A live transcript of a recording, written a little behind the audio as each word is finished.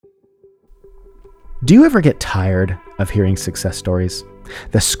Do you ever get tired of hearing success stories?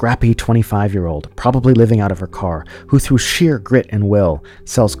 The scrappy 25-year-old, probably living out of her car, who through sheer grit and will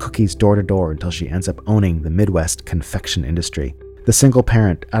sells cookies door to door until she ends up owning the Midwest confection industry. The single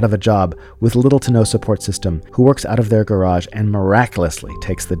parent out of a job with little to no support system who works out of their garage and miraculously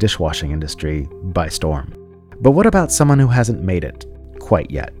takes the dishwashing industry by storm. But what about someone who hasn't made it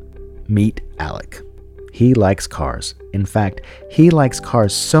quite yet? Meet Alec. He likes cars. In fact, he likes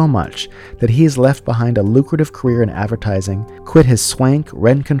cars so much that he's left behind a lucrative career in advertising, quit his swank,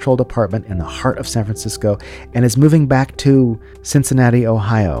 rent-controlled apartment in the heart of San Francisco, and is moving back to Cincinnati,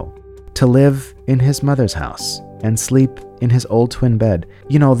 Ohio, to live in his mother's house and sleep in his old twin bed.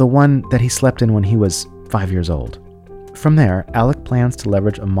 You know, the one that he slept in when he was 5 years old. From there, Alec plans to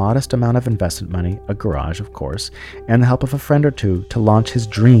leverage a modest amount of investment money, a garage, of course, and the help of a friend or two to launch his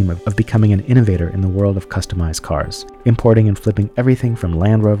dream of becoming an innovator in the world of customized cars, importing and flipping everything from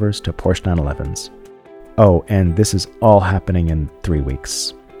Land Rovers to Porsche 911s. Oh, and this is all happening in 3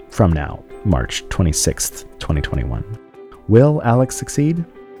 weeks from now, March 26th, 2021. Will Alec succeed?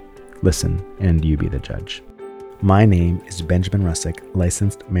 Listen, and you be the judge. My name is Benjamin Russick,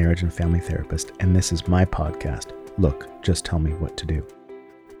 licensed marriage and family therapist, and this is my podcast, Look, Just Tell Me What to Do.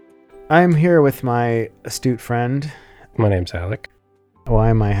 I'm here with my astute friend. My name's Alec. Why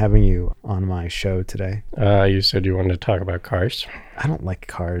am I having you on my show today? You said you wanted to talk about cars. I don't like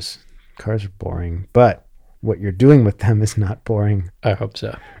cars. Cars are boring, but what you're doing with them is not boring. I hope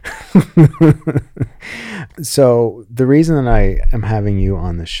so. So the reason that I am having you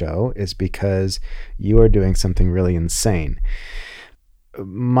on the show is because you are doing something really insane.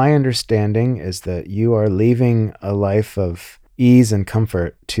 My understanding is that you are leaving a life of ease and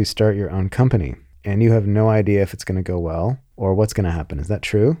comfort to start your own company, and you have no idea if it's going to go well or what's going to happen. Is that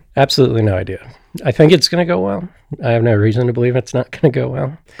true? Absolutely no idea. I think it's going to go well. I have no reason to believe it's not going to go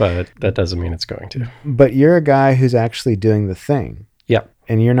well, but that doesn't mean it's going to. But you're a guy who's actually doing the thing. Yep.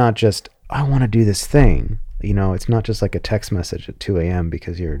 And you're not just, I want to do this thing. You know, it's not just like a text message at 2 a.m.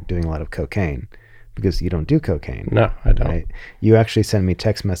 because you're doing a lot of cocaine. Because you don't do cocaine. No, I don't. Right? You actually send me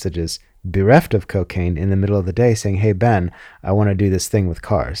text messages bereft of cocaine in the middle of the day saying, hey, Ben, I want to do this thing with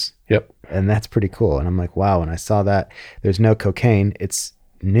cars. Yep. And that's pretty cool. And I'm like, wow, when I saw that, there's no cocaine. It's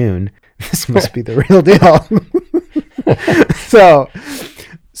noon. This must be the real deal.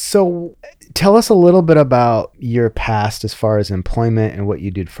 So tell us a little bit about your past as far as employment and what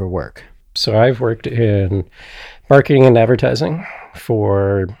you did for work. So I've worked in marketing and advertising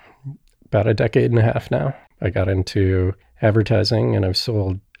for about a decade and a half now. I got into advertising and I've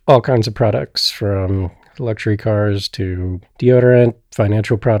sold all kinds of products from luxury cars to deodorant,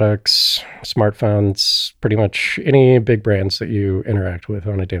 financial products, smartphones, pretty much any big brands that you interact with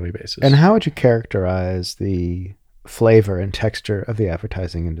on a daily basis. And how would you characterize the flavor and texture of the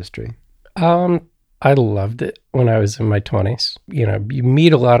advertising industry? I loved it when I was in my 20s. You know, you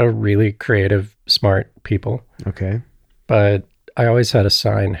meet a lot of really creative, smart people. Okay. But I always had a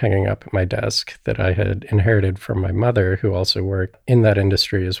sign hanging up at my desk that I had inherited from my mother, who also worked in that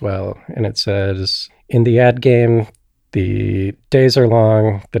industry as well. And it says, in the ad game, the days are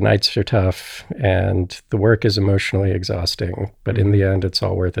long, the nights are tough, and the work is emotionally exhausting. But in the end, it's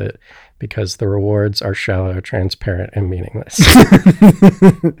all worth it because the rewards are shallow, transparent, and meaningless.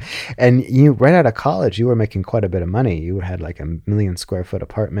 And you, right out of college, you were making quite a bit of money. You had like a 1 million square foot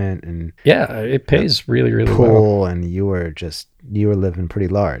apartment and yeah, it pays really, really pool, well. and you were living pretty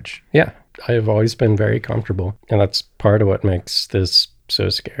large. Yeah, I have always been very comfortable, and that's part of what makes this so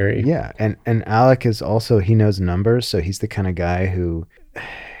scary. Yeah, and Alec is also, he knows numbers, so he's the kind of guy who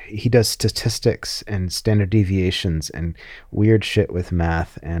he does statistics and standard deviations and weird shit with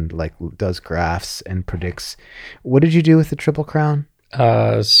math and like does graphs and predicts. What did you do with the Triple Crown?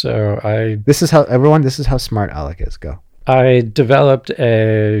 This is how smart Alec is. Go. I developed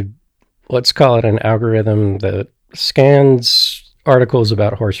let's call it an algorithm that scans articles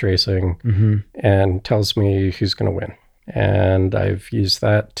about horse racing and tells me who's going to win. And I've used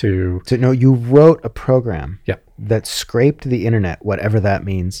that to... So, no, you wrote a program Yep. that scraped the internet, whatever that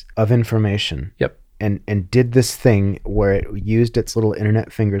means, of information. Yep. And did this thing where it used its little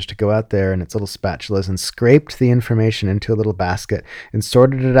internet fingers to go out there and its little spatulas and scraped the information into a little basket and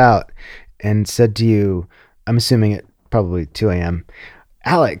sorted it out and said to you, I'm assuming at probably 2 a.m.,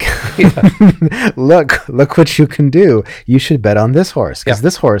 Alec, look what you can do. You should bet on this horse because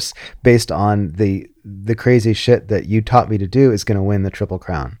this horse, based on the crazy shit that you taught me to do, is going to win the Triple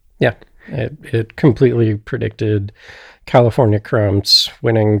Crown. Yeah, it completely predicted California Crumb's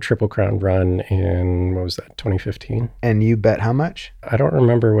winning Triple Crown run in, 2015. And you bet how much? I don't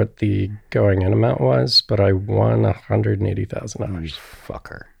remember what the going in amount was, but I won $180,000. You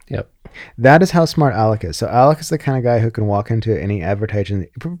fucker. Yep. That is how smart Alec is. So Alec is the kind of guy who can walk into any advertising,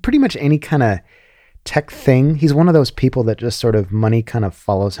 pretty much any kind of tech thing. He's one of those people that just sort of money kind of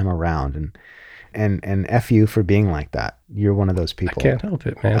follows him around, and F you for being like that. You're one of those people. I can't help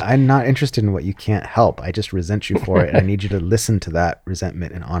it, man. I'm not interested in what you can't help. I just resent you for it. And I need you to listen to that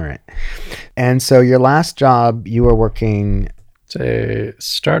resentment and honor it. And so your last job, you were working... It's a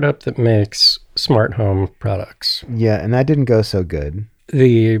startup that makes smart home products. Yeah, and that didn't go so good.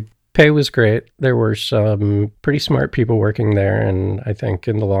 The pay was great. There were some pretty smart people working there, and I think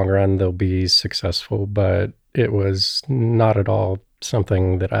in the long run they'll be successful, but it was not at all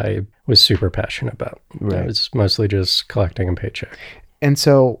something that I was super passionate about. Right. I was mostly just collecting a paycheck. And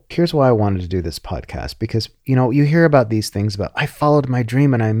so here's why I wanted to do this podcast, because, you know, you hear about these things about, I followed my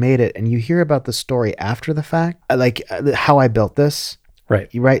dream and I made it. And you hear about the story after the fact, like how I built this. Right.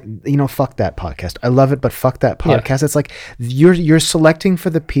 Right. You know, fuck that podcast. I love it, but fuck that podcast. Yeah. It's like you're selecting for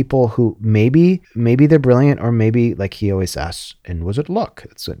the people who maybe they're brilliant, or maybe, like he always asks, and was it luck?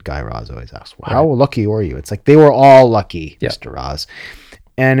 That's what Guy Raz always asks. Well, how lucky were you? It's like they were all lucky, Mr. Raz.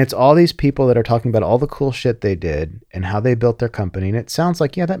 And it's all these people that are talking about all the cool shit they did and how they built their company. And it sounds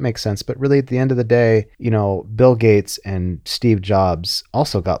like, yeah, that makes sense. But really, at the end of the day, you know, Bill Gates and Steve Jobs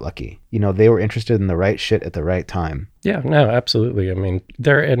also got lucky. You know, they were interested in the right shit at the right time. Yeah, no, absolutely. I mean,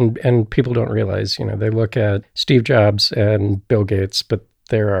 and people don't realize, you know, they look at Steve Jobs and Bill Gates, but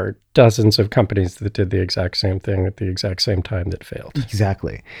there are dozens of companies that did the exact same thing at the exact same time that failed.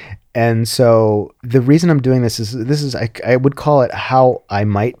 Exactly. And so the reason I'm doing this is I would call it how I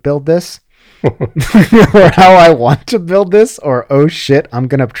might build this or how I want to build this, or, oh shit, I'm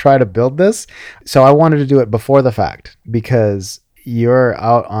going to try to build this. So I wanted to do it before the fact because you're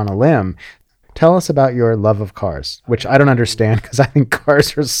out on a limb. Tell us about your love of cars, which I don't understand because I think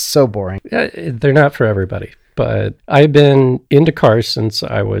cars are so boring. Yeah, they're not for everybody. But I've been into cars since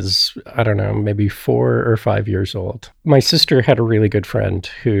I was, I don't know, maybe 4 or 5 years old. My sister had a really good friend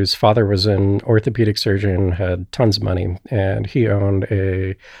whose father was an orthopedic surgeon, had tons of money, and he owned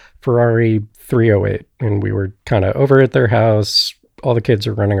a Ferrari 308. And we were kind of over at their house. All the kids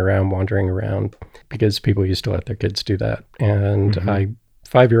are running around, wandering around, because people used to let their kids do that. And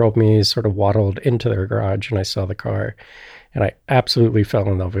 5-year-old me sort of waddled into their garage, and I saw the car, and I absolutely fell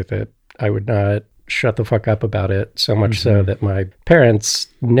in love with it. I would not shut the fuck up about it, so much so that my parents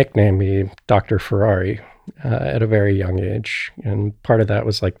nicknamed me Dr. Ferrari at a very young age. And part of that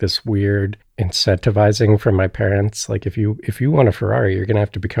was like this weird incentivizing from my parents. Like, if you want a Ferrari, you're going to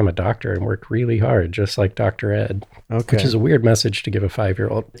have to become a doctor and work really hard, just like Dr. Ed. Okay. Which is a weird message to give a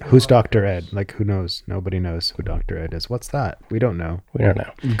 5-year-old. Who's Dr. Ed? Like, who knows? Nobody knows who Dr. Ed is. What's that? We don't know. We don't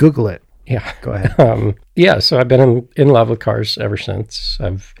know. Google it. Yeah. Go ahead. So I've been in love with cars ever since.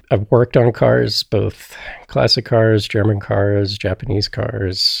 I've worked on cars, both classic cars, German cars, Japanese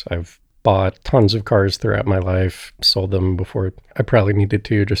cars. I've bought tons of cars throughout my life, sold them before I probably needed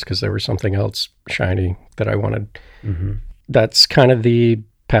to, just because there was something else shiny that I wanted. That's kind of the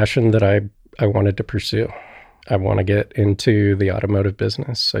passion that I wanted to pursue. I want to get into the automotive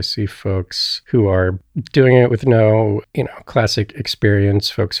business. I see folks who are doing it with no, classic experience,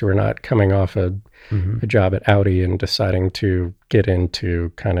 folks who are not coming off a job at Audi and deciding to get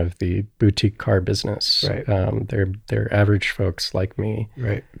into kind of the boutique car business. Right. They're average folks like me.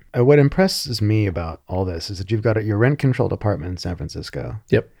 Right. What impresses me about all this is that you've got your rent-controlled apartment in San Francisco.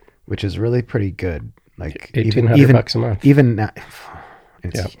 Yep. Which is really pretty good. Like $1,800 a month. Even now,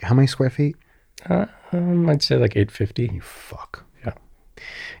 how many square feet? I'd say like 850. You fuck. Yeah.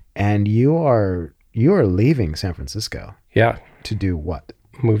 And you are leaving San Francisco. Yeah. To do what?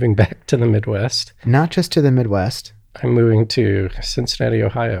 Moving back to the Midwest. Not just to the Midwest. I'm moving to Cincinnati,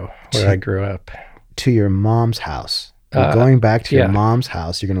 Ohio, where I grew up. To your mom's house. You're going back to your mom's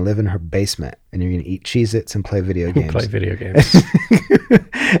house. You're going to live in her basement, and you're going to eat Cheez-Its and play video games. Play video games.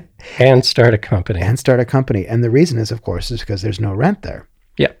 And start a company. And the reason is, of course, is because there's no rent there.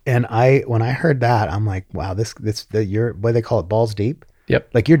 Yeah. And when I heard that, I'm like, wow, you're, what do they call it? Balls deep.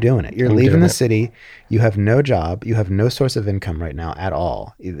 Yep. Like, you're doing it. You're leaving the city. You have no job. You have no source of income right now at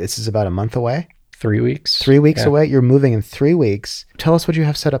all. This is about a month away. 3 weeks. 3 weeks away. You're moving in 3 weeks. Tell us what you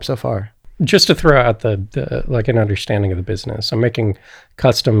have set up so far. Just to throw out the like an understanding of the business. I'm making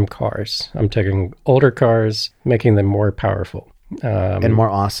custom cars. I'm taking older cars, making them more powerful. And more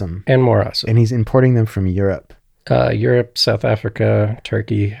awesome. And he's importing them from Europe. Europe, South Africa,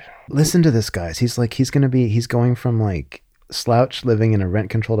 Turkey. Listen to this, guys. He's going from like slouch living in a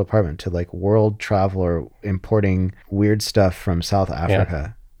rent-controlled apartment to like world traveler importing weird stuff from South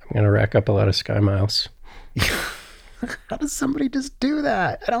Africa. Yeah. I'm going to rack up a lot of Sky Miles. How does somebody just do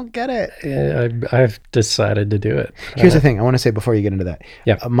that? I don't get it. I've decided to do it. Here's the thing I want to say before you get into that.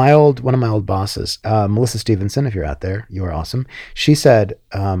 Yeah. One of my old bosses, Melissa Stevenson, if you're out there, you are awesome. She said,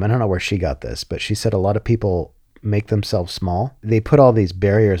 I don't know where she got this, but she said a lot of people make themselves small. They put all these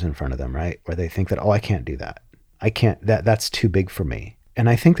barriers in front of them, right? Where they think that, oh, I can't do that. I can't, that's too big for me. And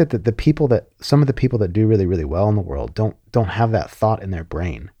I think that some of the people that do really, really well in the world don't have that thought in their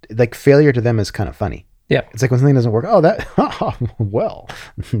brain. Like failure to them is kind of funny. Yeah. It's like when something doesn't work, well,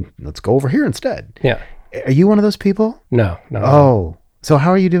 let's go over here instead. Yeah. Are you one of those people? No. Oh, so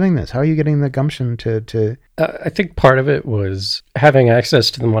how are you doing this? How are you getting the gumption to? I think part of it was having access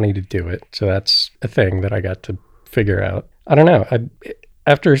to the money to do it. So that's a thing that I got to figure out. I don't know.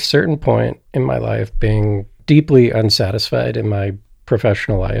 After a certain point in my life, being deeply unsatisfied in my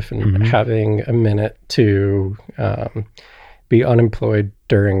professional life and having a minute to be unemployed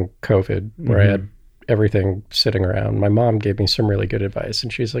during COVID, where I had everything sitting around, my mom gave me some really good advice.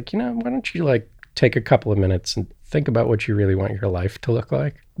 And she's like, why don't you take a couple of minutes and think about what you really want your life to look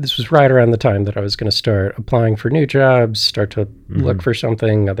like? This was right around the time that I was going to start applying for new jobs, start to look for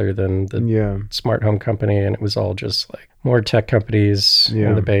something other than the smart home company. And it was all just like more tech companies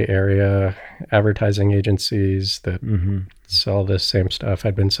in the Bay Area, advertising agencies that sell the same stuff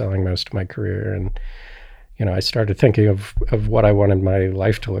I'd been selling most of my career. And, I started thinking of what I wanted my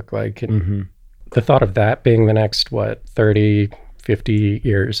life to look like. And the thought of that being the next, 30, 50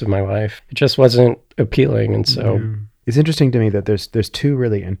 years of my life, it just wasn't appealing. And so it's interesting to me that there's two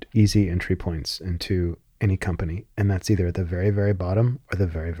really easy entry points into any company, and that's either at the very, very bottom or the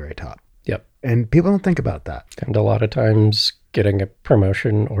very, very top. Yep. And people don't think about that. And a lot of times getting a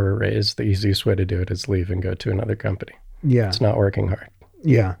promotion or a raise, the easiest way to do it is leave and go to another company. Yeah. It's not working hard.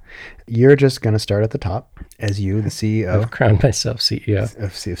 Yeah. You're just going to start at the top as you, the CEO. I've crowned myself CEO.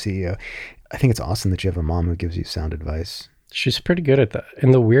 Of CEO. I think it's awesome that you have a mom who gives you sound advice. She's pretty good at that.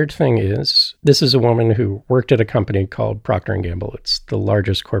 And the weird thing is, this is a woman who worked at a company called Procter & Gamble. It's the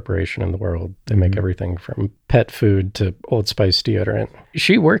largest corporation in the world. They make everything from pet food to Old Spice deodorant.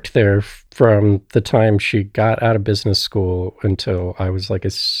 She worked there from the time she got out of business school until I was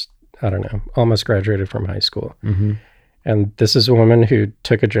almost graduated from high school. And this is a woman who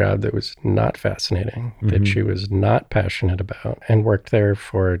took a job that was not fascinating, that she was not passionate about, and worked there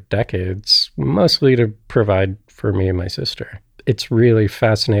for decades, mostly to provide for me and my sister. It's really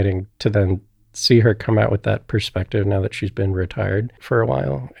fascinating to then see her come out with that perspective now that she's been retired for a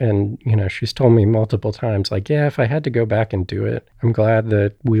while. And, she's told me multiple times, if I had to go back and do it, I'm glad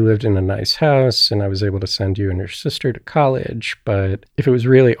that we lived in a nice house and I was able to send you and your sister to college. But if it was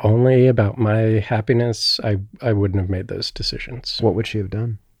really only about my happiness, I wouldn't have made those decisions. What would she have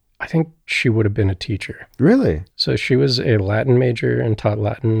done? I think she would have been a teacher. Really? So she was a Latin major and taught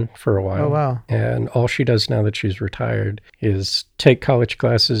Latin for a while. Oh, wow. And all she does now that she's retired is take college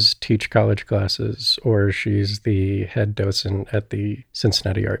classes, teach college classes, or she's the head docent at the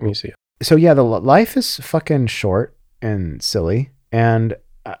Cincinnati Art Museum. So yeah, the life is fucking short and silly. And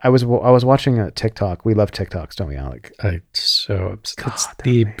I was watching a TikTok. We love TikToks, don't we, Alec? It's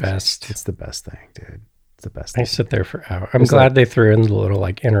the best. It's the best thing, dude. The best thing. I sit there for hours. I'm glad they threw in the little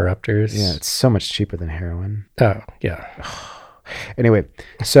interrupters. Yeah, it's so much cheaper than heroin. Oh, yeah. Anyway,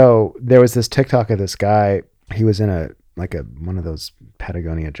 so there was this TikTok of this guy. He was in one of those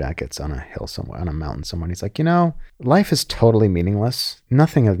Patagonia jackets on a hill somewhere, on a mountain somewhere. And he's like, life is totally meaningless.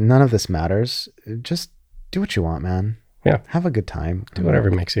 None of this matters. Just do what you want, man. Yeah. Have a good time. Do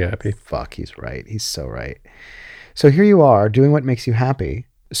whatever makes you happy. Fuck, he's right. He's so right. So here you are doing what makes you happy.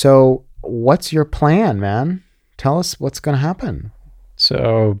 So what's your plan, man? Tell us what's going to happen.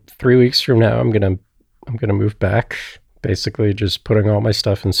 So 3 weeks from now, I'm going to move back, basically just putting all my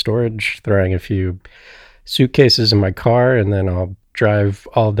stuff in storage, throwing a few suitcases in my car, and then I'll drive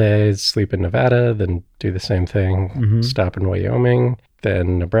all day, sleep in Nevada, then do the same thing, stop in Wyoming,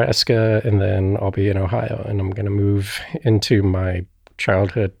 then Nebraska, and then I'll be in Ohio, and I'm going to move into my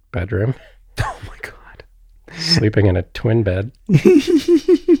childhood bedroom. Oh my God. Sleeping in a twin bed.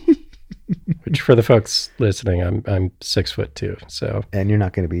 Which for the folks listening, I'm 6'2", so. And you're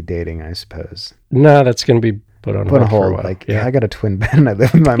not going to be dating, I suppose. No, that's going to be put on hold for a while. I got a twin bed and I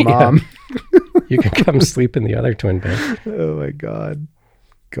live with my mom. You can come sleep in the other twin bed. Oh my God.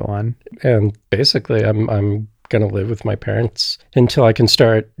 Go on. And basically, I'm going to live with my parents until I can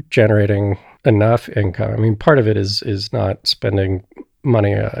start generating enough income. I mean, part of it is not spending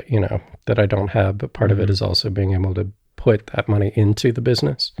money, that I don't have, but part of it is also being able to put that money into the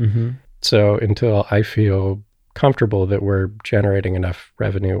business. So until I feel comfortable that we're generating enough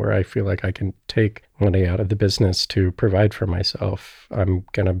revenue where I feel like I can take money out of the business to provide for myself, I'm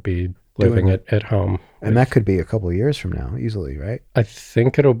going to be living at home. And that could be a couple of years from now, easily, right? I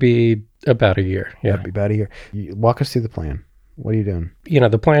think it'll be about a year. Yeah. That'd be about a year. Walk us through the plan. What are you doing?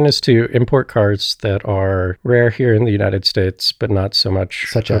 The plan is to import cars that are rare here in the United States, but not so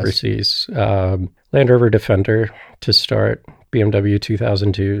much overseas. Land Rover Defender to start, BMW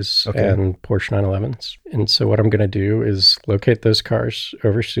 2002s, and Porsche 911s. And so what I'm going to do is locate those cars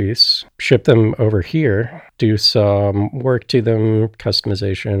overseas, ship them over here, do some work to them,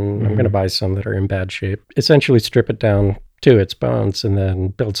 customization. I'm going to buy some that are in bad shape, essentially strip it down to its bones, and then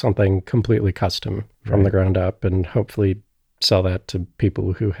build something completely custom from the ground up, and hopefully sell that to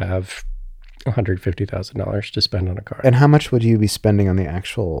people who have $150,000 to spend on a car. And how much would you be spending on the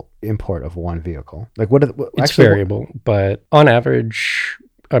actual import of one vehicle? Like it's variable, but on average,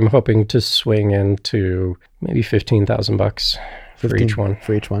 I'm hoping to swing into maybe $15,000 for each one.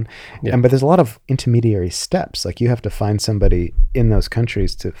 For each one. Yeah. But there's a lot of intermediary steps. Like you have to find somebody in those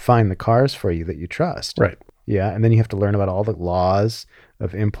countries to find the cars for you that you trust. Right. Yeah. And then you have to learn about all the laws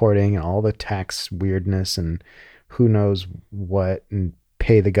of importing and all the tax weirdness and who knows what, and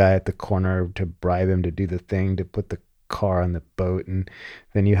pay the guy at the corner to bribe him to do the thing to put the car on the boat. And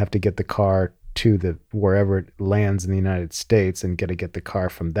then you have to get the car to wherever it lands in the United States and get the car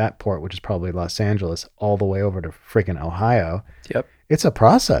from that port, which is probably Los Angeles, all the way over to freaking Ohio. Yep. It's a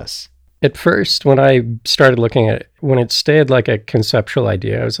process. At first, when I started looking at it, when it stayed like a conceptual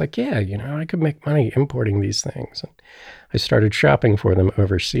idea, I was like, yeah, I could make money importing these things. And I started shopping for them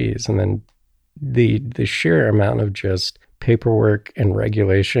overseas. And then the sheer amount of just paperwork and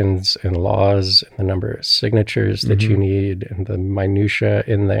regulations and laws and the number of signatures that you need and the minutia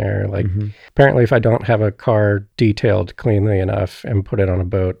in there. Like apparently if I don't have a car detailed cleanly enough and put it on a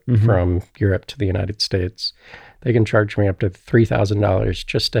boat from Europe to the United States, they can charge me up to $3,000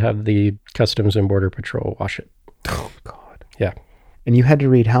 just to have the Customs and Border Patrol wash it. Oh, God. Yeah. And you had to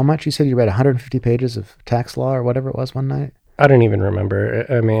read how much? You said you read 150 pages of tax law or whatever it was one night? I don't even remember.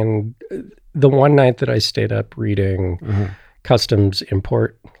 I mean, the one night that I stayed up reading customs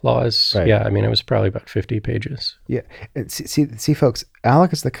import laws, yeah, I mean, it was probably about 50 pages. Yeah. And see, folks,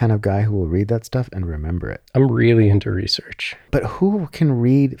 Alec is the kind of guy who will read that stuff and remember it. I'm really into research. But who can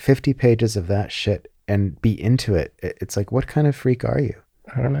read 50 pages of that shit and be into it? It's like, what kind of freak are you?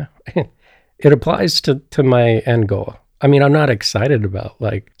 I don't know. It applies to my end goal. I mean, I'm not excited about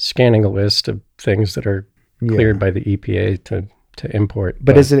like scanning a list of things that are cleared by the EPA to import.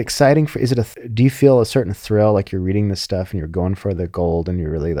 But is it exciting do you feel a certain thrill, like you're reading this stuff and you're going for the gold and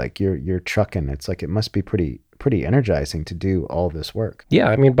you're really like, you're trucking? It's like, it must be pretty energizing to do all this work. Yeah.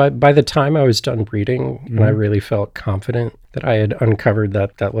 I mean, by the time I was done reading and I really felt confident that I had uncovered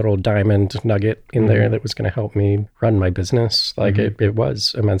that little diamond nugget in there that was going to help me run my business, like it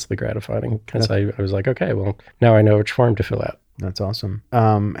was immensely gratifying because I was like, okay, well, now I know which form to fill out. That's awesome.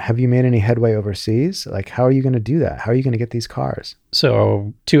 Have you made any headway overseas? Like, how are you going to do that? How are you going to get these cars?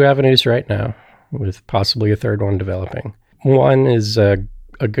 So 2 avenues right now, with possibly a third one developing. One is a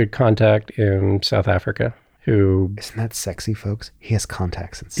good contact in South Africa who... Isn't that sexy, folks? He has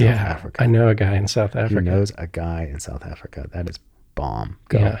contacts in South Africa. I know a guy in South Africa. He knows a guy in South Africa. That is bomb.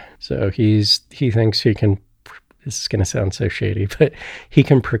 Go. Yeah. So he thinks he can... This is going to sound so shady, but he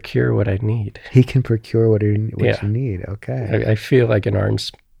can procure what I need. He can procure what you need. Okay. I feel like an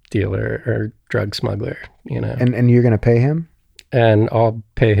arms dealer or drug smuggler, And you're going to pay him? And I'll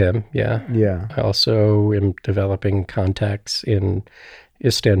pay him, yeah. Yeah. I also am developing contacts in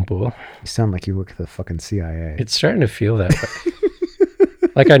Istanbul. You sound like you work for the fucking CIA. It's starting to feel that way.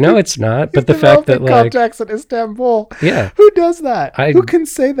 Like, I know it's not, but the fact that, like... contacts in Istanbul. Yeah. Who does that? Who can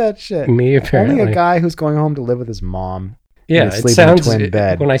say that shit? Me, apparently. Only a guy who's going home to live with his mom. Yeah, it sounds... In a twin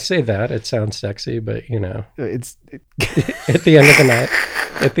bed. When I say that, it sounds sexy, but, It's... at the end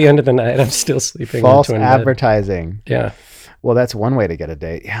of the night, I'm still sleeping False in a twin advertising. Bed. Yeah. Well, that's one way to get a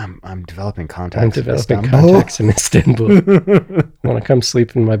date. Yeah, I'm developing contacts. I'm developing contacts in Istanbul. Want to come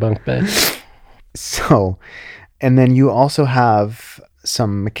sleep in my bunk bed? So, and then you also have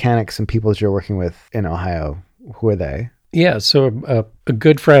some mechanics and people that you're working with in Ohio. Who are they? Yeah, so a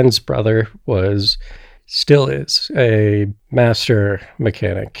good friend's brother still is a master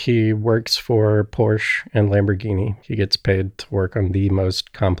mechanic. He works for Porsche and Lamborghini. He gets paid to work on the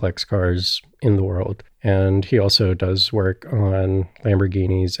most complex cars in the world. And he also does work on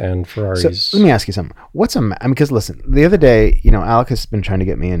Lamborghinis and Ferraris. So let me ask you something. Because listen, the other day, Alec has been trying to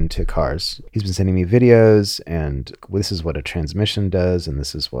get me into cars. He's been sending me videos, and this is what a transmission does, and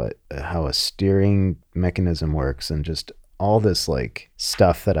this is how a steering mechanism works, and just all this like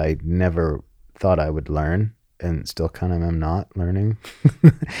stuff that I never thought I would learn. and still kind of am not learning.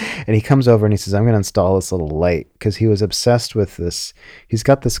 And he comes over and he says, I'm going to install this little light, because he was obsessed with this. He's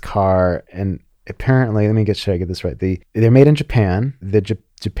got this car, and apparently, let me get sure I get this right. They're made in Japan. The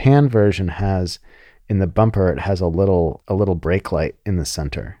Japan version has, in the bumper, it has a little brake light in the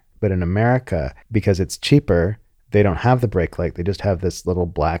center. But in America, because it's cheaper, they don't have the brake light. They just have this little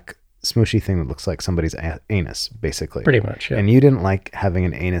black smooshy thing that looks like somebody's anus, basically. Pretty much, yeah. And you didn't like having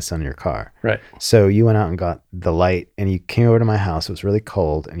an anus on your car. Right. So you went out and got the light, and you came over to my house. It was really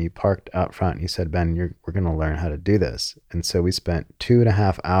cold, and you parked out front, and you said, Ben, we're going to learn how to do this. And so we spent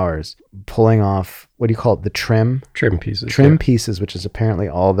 2.5 hours pulling off, what do you call it? The trim pieces, which is apparently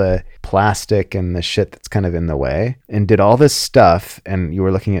all the plastic and the shit that's kind of in the way, and did all this stuff. And you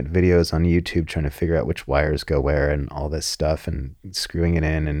were looking at videos on YouTube trying to figure out which wires go where and all this stuff, and screwing it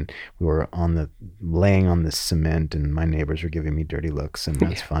in. And we were laying on the cement, and my neighbors were giving me dirty looks, and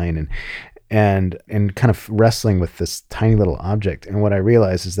that's fine. And kind of wrestling with this tiny little object. And what I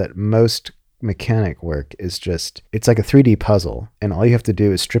realized is that most mechanic work is just, it's like a 3D puzzle, and all you have to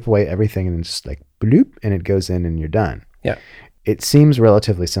do is strip away everything and just like bloop, and it goes in and you're done. Yeah. It seems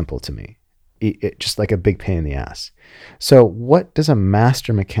relatively simple to me. It just like a big pain in the ass. So what does a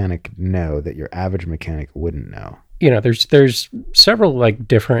master mechanic know that your average mechanic wouldn't know? There's several like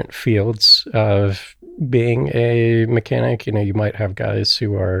different fields of being a mechanic. You might have guys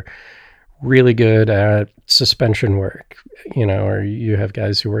who are really good at suspension work, or you have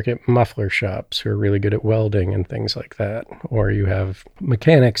guys who work at muffler shops who are really good at welding and things like that. Or you have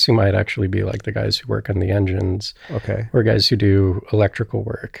mechanics who might actually be like the guys who work on the engines. Okay. Or guys who do electrical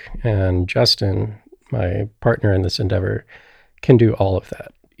work. And Justin, my partner in this endeavor, can do all of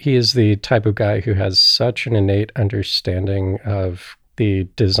that. He is the type of guy who has such an innate understanding of the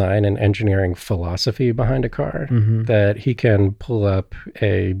design and engineering philosophy behind a car that he can pull up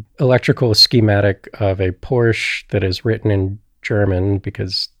a electrical schematic of a Porsche that is written in German,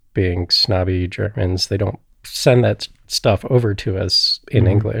 because being snobby Germans, they don't send that stuff over to us in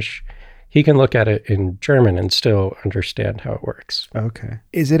English. He can look at it in German and still understand how it works. Okay.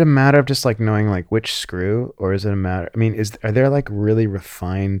 Is it a matter of just like knowing like which screw, or is it a matter, are there like really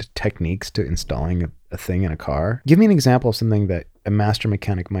refined techniques to installing a thing in a car? Give me an example of something that a master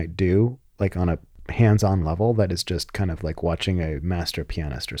mechanic might do, like on a hands-on level, that is just kind of like watching a master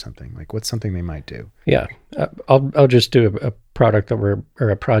pianist or something. Like, what's something they might do? Yeah. I'll just do a project that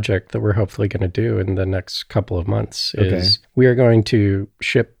we're hopefully going to do in the next couple of months. Is we are going to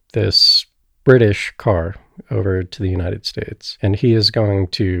ship this British car over to the United States, and he is going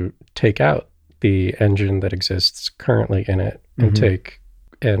to take out the engine that exists currently in it and take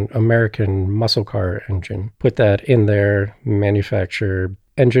an American muscle car engine, put that in there, manufacture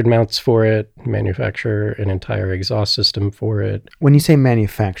engine mounts for it, manufacture an entire exhaust system for it. When you say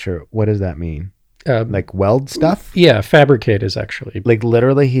manufacture, what does that mean? Like weld stuff? Yeah, fabricate is actually. Like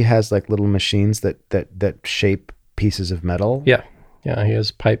literally he has like little machines that shape pieces of metal? Yeah. Yeah, he has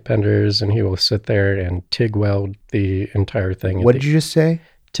pipe benders, and he will sit there and TIG weld the entire thing. What did you just say?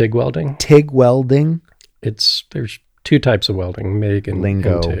 TIG welding. TIG welding? There's two types of welding, MIG and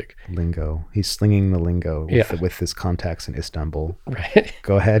TIG. Lingo. He's slinging the lingo with his contacts in Istanbul. Right.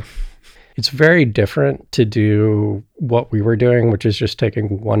 Go ahead. It's very different to do what we were doing, which is just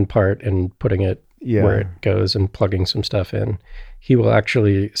taking one part and putting it where it goes and plugging some stuff in. He will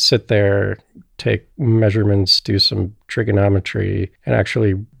actually sit there, take measurements, do some trigonometry, and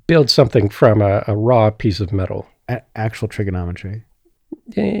actually build something from a raw piece of metal. Actual trigonometry?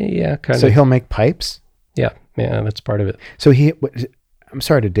 Yeah, kind of. So he'll make pipes? Yeah, that's part of it. So I'm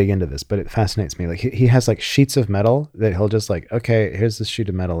sorry to dig into this, but it fascinates me. Like he has like sheets of metal that he'll just like, okay, here's this sheet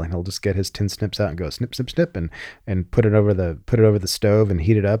of metal, and he'll just get his tin snips out and go snip, snip, snip, and put it over the stove and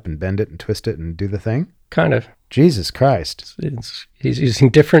heat it up and bend it and twist it and do the thing. Kind of. Jesus Christ. He's using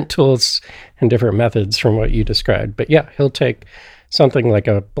different tools and different methods from what you described. But yeah, he'll take something like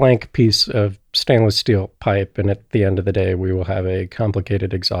a blank piece of stainless steel pipe, and at the end of the day, we will have a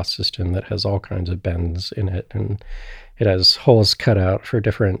complicated exhaust system that has all kinds of bends in it, and it has holes cut out for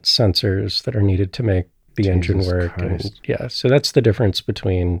different sensors that are needed to make the engine work. And so that's the difference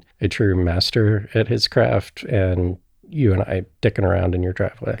between a true master at his craft and you and I dicking around in your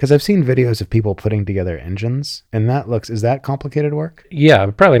driveway. Because I've seen videos of people putting together engines, and is that complicated work? Yeah,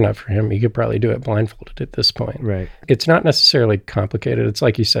 probably not for him. He could probably do it blindfolded at this point. Right. It's not necessarily complicated. It's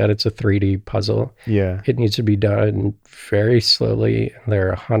like you said, it's a 3D puzzle. Yeah. It needs to be done very slowly. There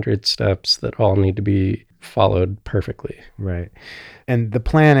are 100 steps that all need to be followed perfectly. Right. And the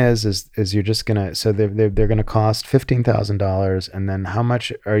plan is you're just gonna, so they're gonna cost $15,000, and then how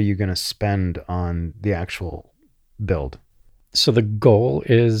much are you gonna spend on the actual build? So the goal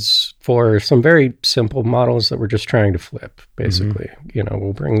is for some very simple models that we're just trying to flip, basically.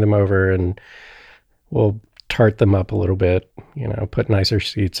 We'll bring them over and we'll tart them up a little bit, put nicer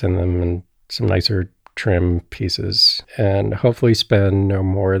seats in them and some nicer trim pieces, and hopefully spend no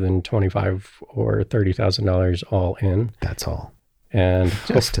more than $25,000 or $30,000 all in. That's all. And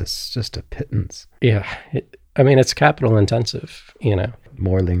just a pittance. Yeah. It's capital intensive,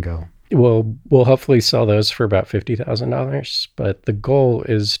 More lingo. We'll hopefully sell those for about $50,000, but the goal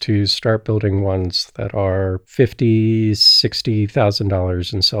is to start building ones that are $50,000,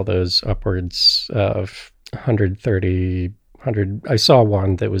 $60,000 and sell those upwards of 130, 100. I saw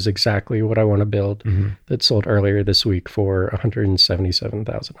one that was exactly what I want to build that sold earlier this week for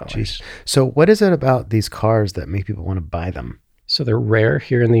 $177,000. So what is it about these cars that make people want to buy them? So they're rare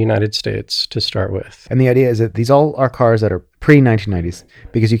here in the United States to start with. And the idea is that these all are cars that are pre-1990s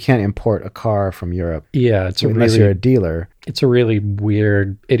because you can't import a car from Europe. Yeah, unless you're a dealer. It's a really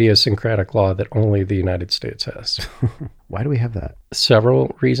weird, idiosyncratic law that only the United States has. Why do we have that?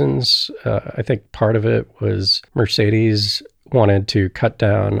 Several reasons. I think part of it was Mercedes wanted to cut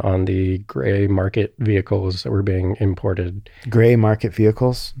down on the gray market vehicles that were being imported. Gray market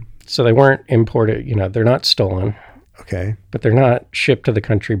vehicles? So they weren't imported, they're not stolen. Okay. But they're not shipped to the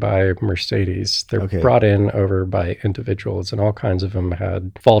country by Mercedes. They're brought in over by individuals, and all kinds of them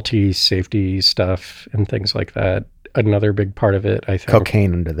had faulty safety stuff and things like that. Another big part of it, I think.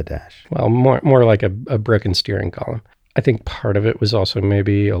 Cocaine under the dash. Well, more like a broken steering column. I think part of it was also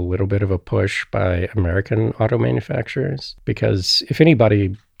maybe a little bit of a push by American auto manufacturers, because if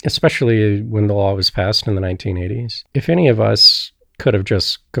anybody, especially when the law was passed in the 1980s, if any of us could have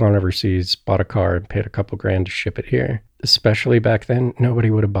just gone overseas, bought a car, and paid a couple grand to ship it here. Especially back then,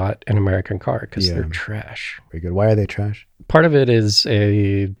 nobody would have bought an American car because they're trash. Very good. Why are they trash? Part of it is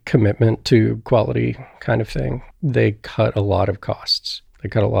a commitment to quality kind of thing. They cut a lot of costs. They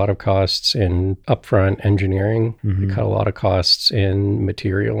cut a lot of costs in upfront engineering. They cut a lot of costs in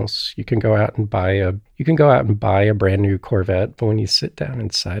materials. You can go out and buy a brand new Corvette, but when you sit down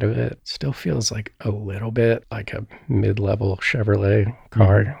inside of it, it still feels like a little bit like a mid-level Chevrolet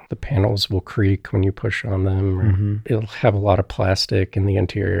car. The panels will creak when you push on them. Or it'll have a lot of plastic in the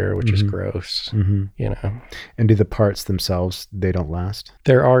interior, which is gross. And do the parts themselves, they don't last?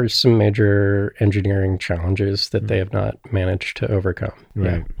 There are some major engineering challenges that they have not managed to overcome.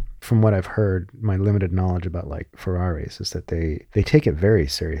 Right. Yeah. From what I've heard, my limited knowledge about like Ferraris is that they take it very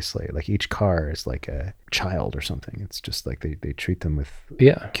seriously. Like each car is like a child or something. It's just like they treat them with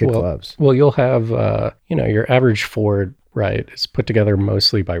kid gloves. Well, you'll have, your average Ford, right, is put together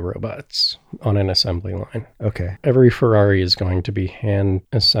mostly by robots on an assembly line. Okay. Every Ferrari is going to be hand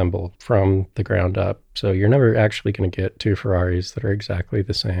assembled from the ground up. So you're never actually going to get two Ferraris that are exactly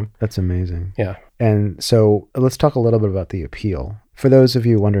the same. That's amazing. Yeah. And so let's talk a little bit about the appeal. For those of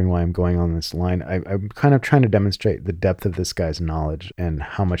you wondering why I'm going on this line, I'm kind of trying to demonstrate the depth of this guy's knowledge and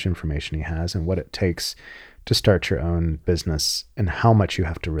how much information he has and what it takes to start your own business and how much you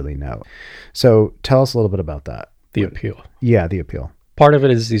have to really know. So tell us a little bit about that. The appeal. Yeah, the appeal. Part of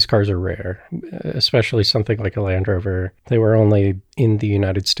it is these cars are rare, especially something like a Land Rover. They were only in the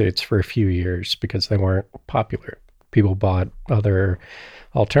United States for a few years because they weren't popular. People bought other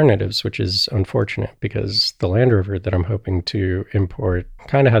alternatives, which is unfortunate because the Land Rover that I'm hoping to import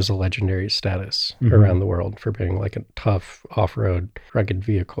kind of has a legendary status around the world for being like a tough off-road rugged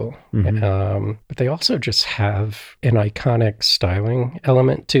vehicle. But they also just have an iconic styling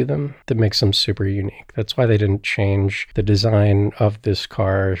element to them that makes them super unique. That's why they didn't change the design of this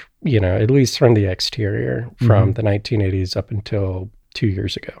car, at least from the exterior from the 1980s up until 2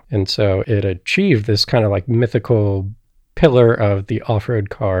 years ago. And so it achieved this kind of like mythical pillar of the off-road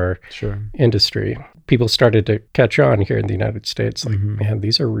car industry. People started to catch on here in the United States. Like, man,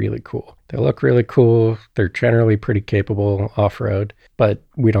 these are really cool. They look really cool. They're generally pretty capable off-road, but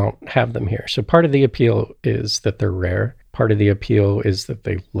we don't have them here. So part of the appeal is that they're rare. Part of the appeal is that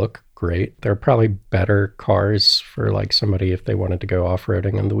they look great. They're probably better cars for like somebody if they wanted to go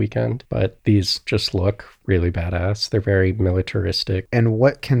off-roading on the weekend, but these just look really badass. They're very militaristic. And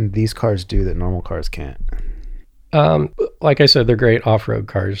what can these cars do that normal cars can't? Like I said, they're great off-road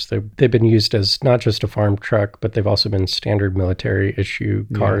cars. They've been used as not just a farm truck, but they've also been standard military issue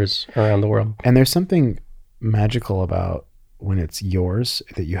cars around the world. And there's something magical about when it's yours,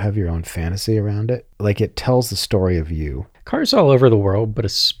 that you have your own fantasy around it. Like it tells the story of you. Cars all over the world, but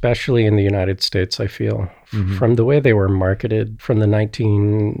especially in the United States, I feel, from the way they were marketed from the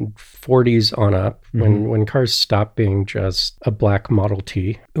 1940s on up, when cars stopped being just a black Model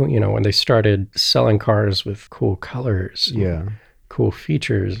T, when they started selling cars with cool colors, cool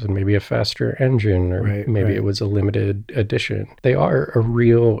features and maybe a faster engine, or maybe it was a limited edition. They are a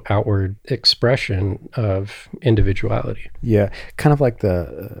real outward expression of individuality. Yeah, kind of like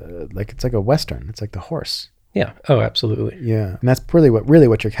it's like a Western. It's like the horse. Yeah. Oh, absolutely. Yeah. And that's really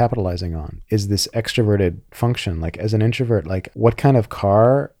what you're capitalizing on is this extroverted function. Like as an introvert, like what kind of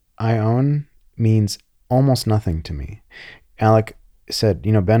car I own means almost nothing to me. Alec said,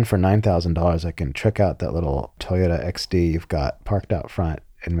 Ben, for $9,000, I can trick out that little Toyota XD you've got parked out front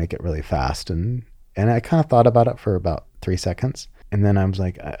and make it really fast. And I kind of thought about it for about 3 seconds. And then I was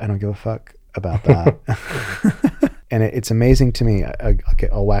like, I don't give a fuck about that. And it's amazing to me.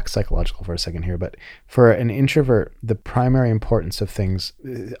 I'll wax psychological for a second here, but for an introvert, the primary importance of things,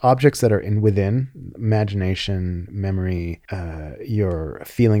 objects that are within imagination, memory, your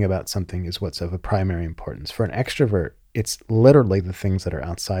feeling about something is what's of a primary importance. For an extrovert, it's literally the things that are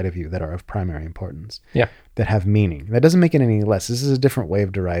outside of you that are of primary importance. Yeah. That have meaning. That doesn't make it any less. This is a different way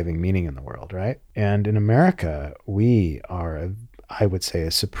of deriving meaning in the world, right? And in America, we are, I would say,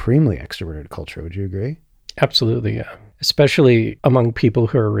 a supremely extroverted culture. Would you agree? Absolutely, yeah. Especially among people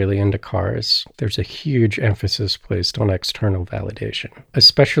who are really into cars, there's a huge emphasis placed on external validation,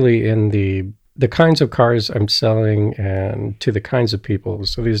 especially in the kinds of cars I'm selling and to the kinds of people.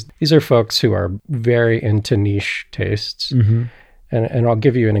 So these are folks who are very into niche tastes. Mm-hmm. And I'll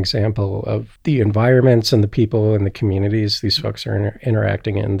give you an example of the environments and the people and the communities these folks are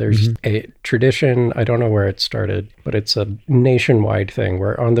interacting in. There's a tradition, I don't know where it started, but it's a nationwide thing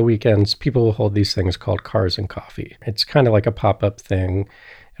where on the weekends, people will hold these things called Cars and Coffee. It's kind of like a pop-up thing.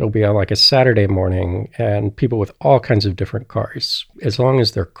 It'll be on like a Saturday morning, and people with all kinds of different cars, as long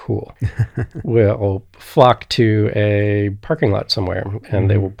as they're cool, will flock to a parking lot somewhere, and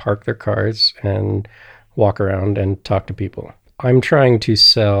they will park their cars and walk around and talk to people. I'm trying to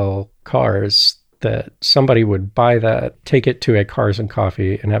sell cars that somebody would buy that, take it to a Cars and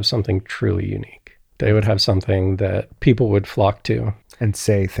Coffee, and have something truly unique. They would have something that people would flock to. And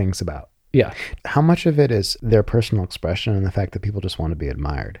say things about. Yeah. How much of it is their personal expression and the fact that people just want to be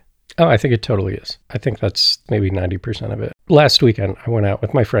admired? Oh, I think it totally is. I think that's maybe 90% of it. Last weekend, I went out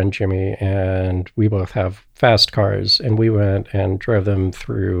with my friend Jimmy, and we both have fast cars, and we went and drove them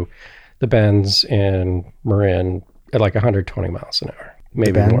through the bends in Marin at like 120 miles an hour,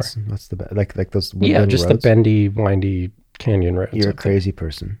 maybe more. What's the like those? Yeah, just roads? The bendy, windy canyon roads. You're a crazy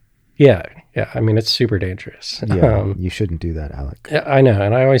person. Yeah. I mean, it's super dangerous. Yeah, you shouldn't do that, Alec. Yeah, I know,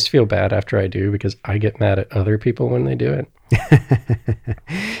 and I always feel bad after I do because I get mad at other people when they do it.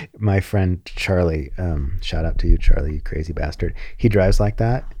 My friend Charlie, shout out to you, Charlie, you crazy bastard. He drives like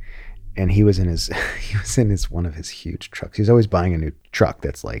that, and he was in one of his huge trucks. He's always buying a new truck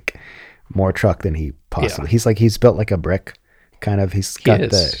that's like more truck than he possibly. Yeah. He's built like a brick, kind of. He's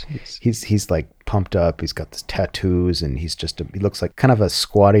like pumped up. He's got this tattoos, and he looks like kind of a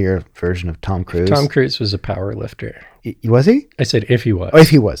squattier version of Tom Cruise. Tom Cruise was a power lifter. Was he? I said if he was. Oh, if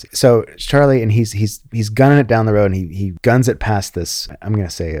he was. So Charlie, and he's gunning it down the road, and he guns it past this, I'm going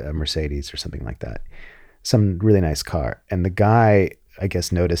to say a Mercedes or something like that. Some really nice car. And the guy, I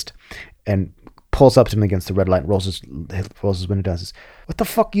guess, noticed and pulls up to him against the red light, rolls his window down, and says, "What the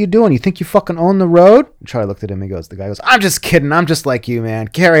fuck are you doing? You think you fucking own the road?" And Charlie looked at him. The guy goes, "I'm just kidding. I'm just like you, man.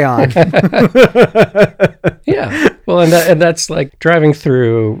 Carry on." Yeah. Well, and that's like driving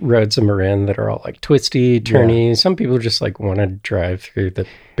through roads in Marin that are all like twisty, turny. Yeah. Some people just like want to drive through the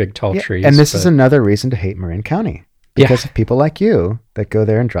big tall trees. And this is another reason to hate Marin County. Because of people like you that go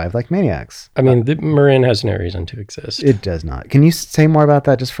there and drive like maniacs. I mean, Marin has no reason to exist. It does not. Can you say more about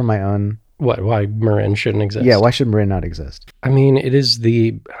that just for my own... Why Marin shouldn't exist? Yeah, why should Marin not exist? I mean, it is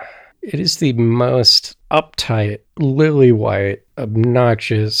the most uptight, lily white,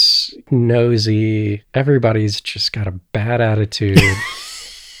 obnoxious, nosy. Everybody's just got a bad attitude.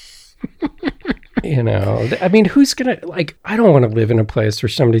 You know, I mean, who's going to, like, I don't want to live in a place where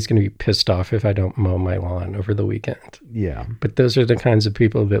somebody's going to be pissed off if I don't mow my lawn over the weekend. Yeah. But those are the kinds of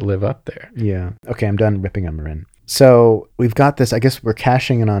people that live up there. Yeah. Okay, I'm done ripping on Marin. So we've got this, I guess we're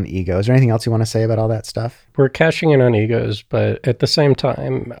cashing in on ego. Is there anything else you want to say about all that stuff? We're cashing in on egos, but at the same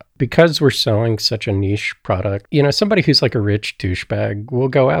time, because we're selling such a niche product, you know, somebody who's like a rich douchebag will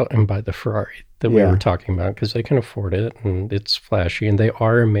go out and buy the Ferrari that we were talking about because they can afford it and it's flashy and they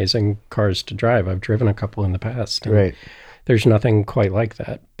are amazing cars to drive. I've driven a couple in the past. Right. There's nothing quite like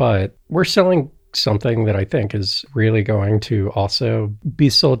that, but we're selling something that I think is really going to also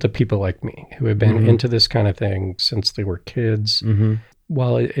be sold to people like me who have been into this kind of thing since they were kids. Mm-hmm.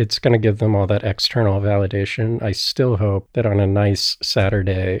 While it's going to give them all that external validation, I still hope that on a nice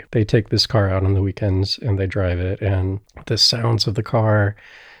Saturday, they take this car out on the weekends and they drive it and the sounds of the car,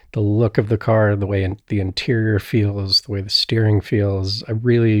 the look of the car, the way the interior feels, the way the steering feels. I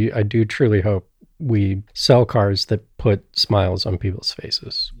do truly hope we sell cars that put smiles on people's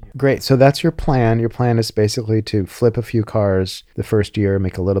faces. Great. So that's your plan. Your plan is basically to flip a few cars the first year,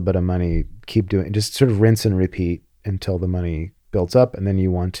 make a little bit of money, keep doing, just sort of rinse and repeat until the money builds up, and then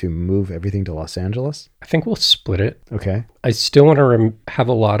you want to move everything to Los Angeles? I think we'll split it. Okay. I still want to have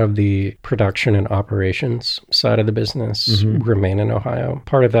a lot of the production and operations side of the business remain in Ohio.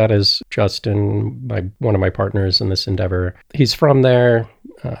 Part of that is Justin, one of my partners in this endeavor. He's from there.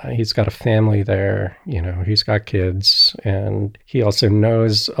 He's got a family there. He's got kids, and he also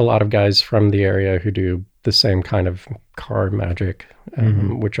knows a lot of guys from the area who do the same kind of car magic,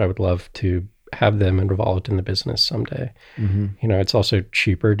 which I would love to have them involved in the business someday. It's also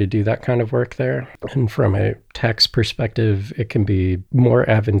cheaper to do that kind of work there. And from a tax perspective, it can be more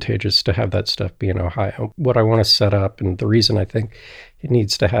advantageous to have that stuff be in Ohio. What I want to set up, and the reason I think it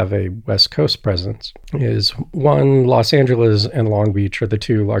needs to have a West Coast presence, is one, Los Angeles and Long Beach are the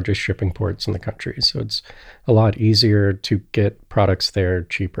two largest shipping ports in the country. So it's a lot easier to get products there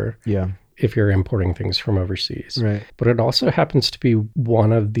cheaper. Yeah. If you're importing things from overseas. Right. But it also happens to be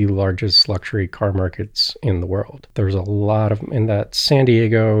one of the largest luxury car markets in the world. There's a lot of, in that San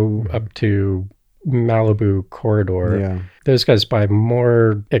Diego up to Malibu corridor, those guys buy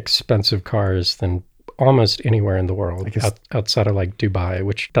more expensive cars than almost anywhere in the world, outside of like Dubai,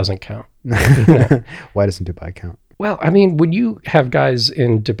 which doesn't count. Why doesn't Dubai count? Well, I mean, when you have guys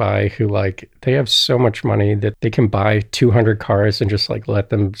in Dubai who they have so much money that they can buy 200 cars and just let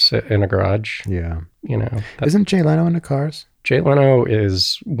them sit in a garage. Yeah. Isn't Jay Leno into cars? Jay Leno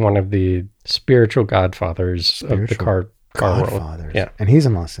is one of the spiritual godfathers of the car world. Yeah. And he's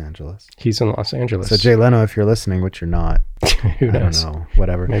in Los Angeles. He's in Los Angeles. So Jay Leno, if you're listening, which you're not, who knows? I don't know,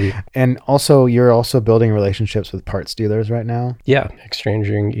 whatever. Maybe. And also, you're also building relationships with parts dealers right now? Yeah.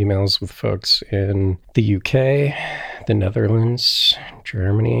 Exchanging emails with folks in the UK, the Netherlands,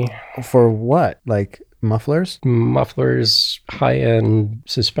 Germany. For what? Like mufflers? Mufflers, high-end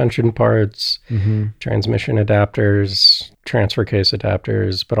suspension parts, transmission adapters, transfer case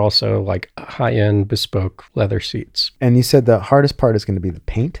adapters, but also high-end bespoke leather seats. And you said the hardest part is going to be the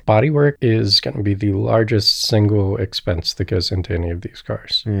paint? Bodywork is going to be the largest single expense that goes into any of these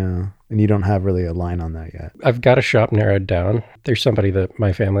cars. Yeah. And you don't have really a line on that yet. I've got a shop narrowed down. There's somebody that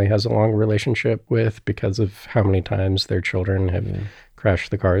my family has a long relationship with because of how many times their children have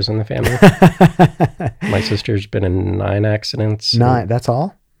crashed the cars in the family. My sister's been in 9 accidents. 9? That's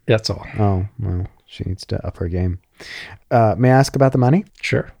all? That's all. Oh, well, she needs to up her game. May I ask about the money?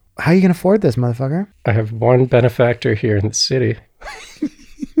 Sure. How are you going to afford this, motherfucker? I have one benefactor here in the city.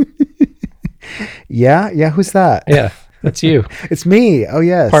 Yeah? Who's that? Yeah, that's you. It's me. Oh,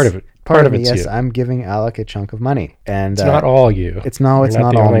 yes. Part of it. Part of it, yes. You. I'm giving Alec a chunk of money. And it's not all you. It's not the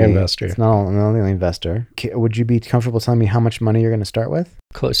all only me. Investor. It's not the only investor. Would you be comfortable telling me how much money you're going to start with?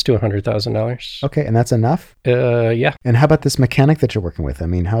 Close to $100,000. Okay, and that's enough? Yeah. And how about this mechanic that you're working with? I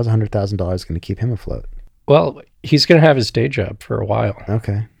mean, how's $100,000 going to keep him afloat? Well, he's going to have his day job for a while.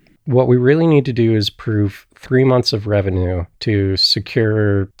 Okay. What we really need to do is prove 3 months of revenue to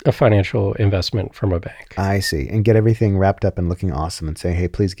secure a financial investment from a bank. I see. And get everything wrapped up and looking awesome and say, hey,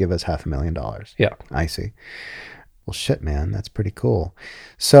 please give us $500,000. Yeah. I see. Well, shit, man. That's pretty cool.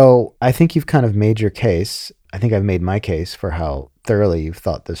 So I think you've kind of made your case. I think I've made my case for how thoroughly you've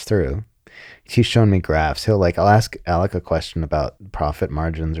thought this through. He's shown me graphs. I'll ask Alec a question about profit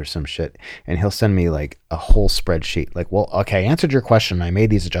margins or some shit, and he'll send me a whole spreadsheet. Well, okay, I answered your question. I made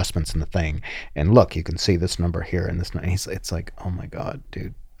these adjustments in the thing, and look, you can see this number here and this. And it's like, oh my God,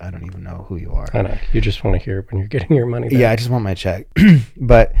 dude, I don't even know who you are. I know. You just want to hear it when you're getting your money back. Yeah, I just want my check.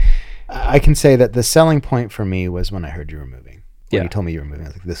 But I can say that the selling point for me was when I heard you were moving. When you told me you were moving, I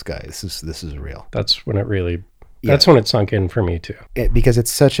was like, this guy, this is real. That's when it really... That's when it sunk in for me too. Because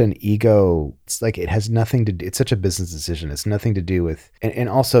it's such an ego. It's it has nothing to do. It's such a business decision. It's nothing to do with, and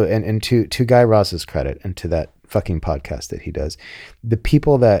also, and to Guy Raz's credit and to that fucking podcast that he does, the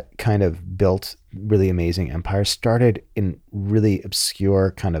people that kind of built really amazing empires started in really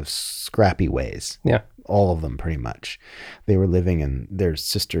obscure kind of scrappy ways. Yeah. All of them pretty much. They were living in their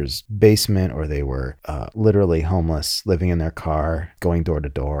sister's basement, or they were literally homeless, living in their car, going door to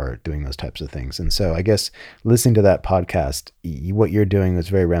door, doing those types of things. And so I guess listening to that podcast, what you're doing was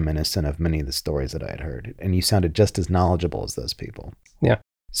very reminiscent of many of the stories that I had heard. And you sounded just as knowledgeable as those people. Yeah.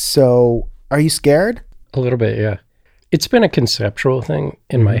 So are you scared? A little bit, yeah. It's been a conceptual thing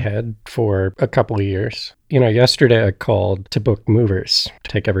in my head for a couple of years. Yesterday I called to book movers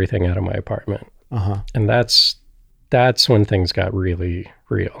to take everything out of my apartment. And that's when things got really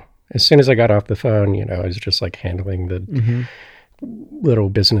real. As soon as I got off the phone, I was just handling little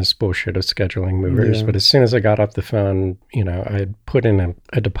business bullshit of scheduling movers. Yeah. But as soon as I got off the phone, I had put in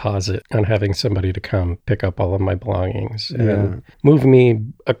a deposit on having somebody to come pick up all of my belongings and move me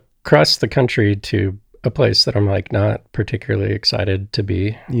across the country to a place that I'm like not particularly excited to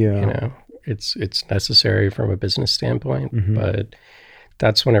be. Yeah. It's necessary from a business standpoint, but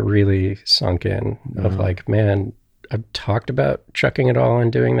that's when it really sunk in of like, man, I've talked about chucking it all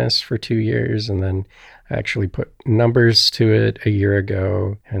and doing this for 2 years, and then I actually put numbers to it a year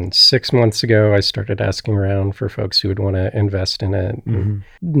ago. And 6 months ago, I started asking around for folks who would want to invest in it.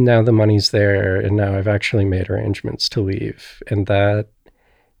 Now the money's there, and now I've actually made arrangements to leave. And that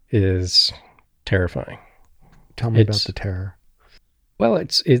is terrifying. Tell me about the terror. Well,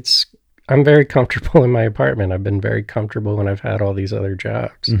 I'm very comfortable in my apartment. I've been very comfortable when I've had all these other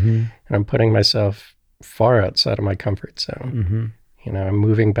jobs. And I'm putting myself far outside of my comfort zone. I'm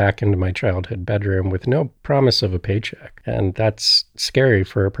moving back into my childhood bedroom with no promise of a paycheck. And that's scary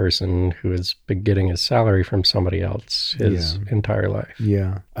for a person who has been getting his salary from somebody else his entire life.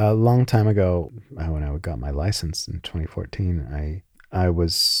 Yeah. A long time ago, when I got my license in 2014, I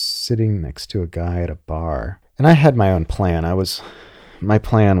was sitting next to a guy at a bar, and I had my own plan. My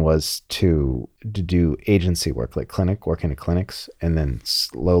plan was to do agency work, like work into clinics, and then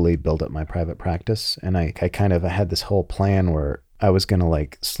slowly build up my private practice. And I had this whole plan where I was going to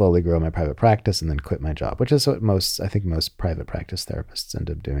like slowly grow my private practice and then quit my job, which is what most private practice therapists end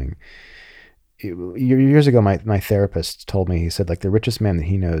up doing. Years ago, my therapist told me, he said like the richest man that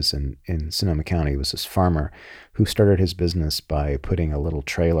he knows in Sonoma County was this farmer who started his business by putting a little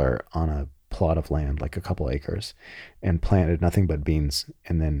trailer on a plot of land, like a couple acres, and planted nothing but beans,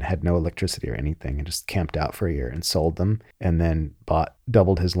 and then had no electricity or anything, and just camped out for a year and sold them, and then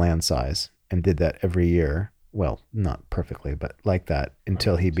doubled his land size and did that every year. Well, not perfectly, but like that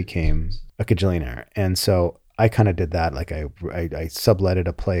until he became a gajillionaire. And so I kind of did that. Like I subletted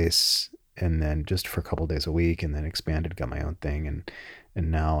a place, and then just for a couple of days a week, and then expanded, got my own thing.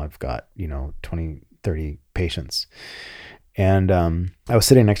 And now I've got, 20, 30 patients. And I was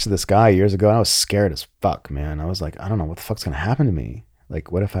sitting next to this guy years ago, and I was scared as fuck, man. I was like, I don't know what the fuck's going to happen to me.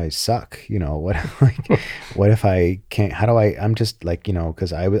 Like, what if I suck? What if I can't, I'm just like,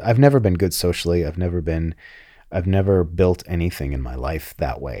 cause I've never been good socially. I've never built anything in my life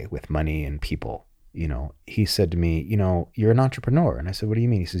that way with money and people. He said to me, you're an entrepreneur. And I said, what do you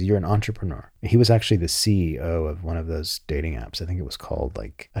mean? He says, you're an entrepreneur. He was actually the CEO of one of those dating apps. I think it was called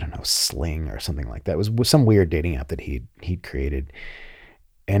like, I don't know, Sling or something like that. It was some weird dating app that he'd created.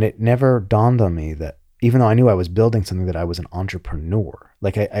 And it never dawned on me that even though I knew I was building something, that I was an entrepreneur.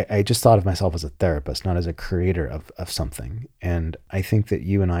 Like I just thought of myself as a therapist, not as a creator of something. And I think that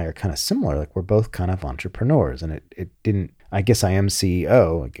you and I are kind of similar. Like we're both kind of entrepreneurs, and it didn't, I guess I am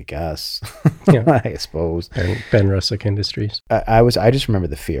CEO, I guess, yeah. I suppose. Ben Russick Industries. I just remember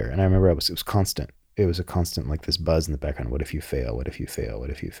the fear, and I remember it was constant. It was a constant, like this buzz in the background. What if you fail? What if you fail? What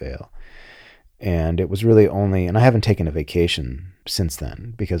if you fail? And it was really only, and I haven't taken a vacation since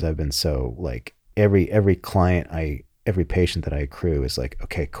then because I've been so like, every client every patient that I accrue is like,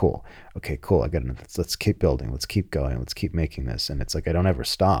 okay, cool. I got enough. Let's keep building. Let's keep going. Let's keep making this. And it's like, I don't ever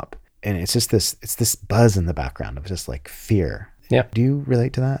stop. And it's just this buzz in the background of just like fear. Yeah. Do you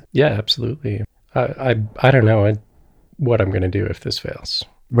relate to that? Yeah, absolutely. I don't know what I'm going to do if this fails.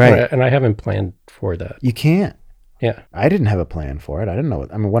 Right. And I haven't planned for that. You can't. Yeah. I didn't have a plan for it. I didn't know.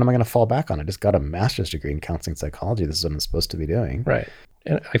 What am I going to fall back on? I just got a master's degree in counseling psychology. This is what I'm supposed to be doing. Right.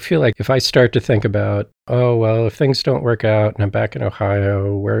 And I feel like if I start to think about, oh, well, if things don't work out and I'm back in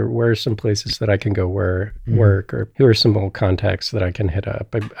Ohio, where are some places that I can go work, or who are some old contacts that I can hit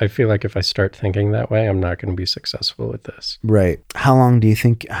up? I feel like if I start thinking that way, I'm not going to be successful with this. Right. How long do you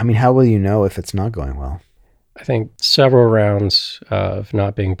think, how will you know if it's not going well? I think several rounds of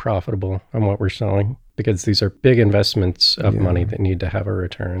not being profitable on what we're selling, because these are big investments of money that need to have a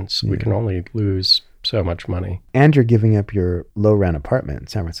return. So we can only lose so much money. And you're giving up your low rent apartment in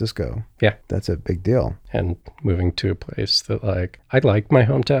San Francisco. Yeah. That's a big deal. And moving to a place that I like my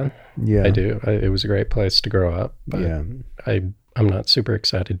hometown. Yeah. I do. It was a great place to grow up. But yeah. I'm not super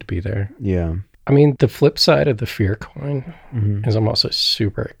excited to be there. Yeah. I mean, the flip side of the fear coin is I'm also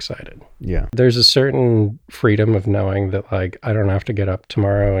super excited. Yeah. There's a certain freedom of knowing that I don't have to get up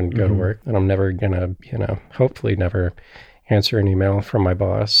tomorrow and go to work, and I'm never going to, hopefully never answer an email from my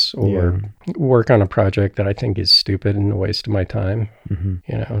boss or work on a project that I think is stupid and a waste of my time.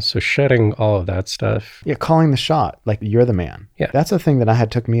 So shedding all of that stuff. Yeah, calling the shot, like you're the man. Yeah. That's a thing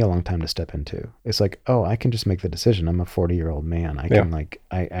that took me a long time to step into. It's like, oh, I can just make the decision. I'm a 40-year-old man. I can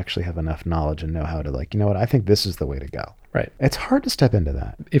I actually have enough knowledge and know how to you know what, I think this is the way to go. Right. It's hard to step into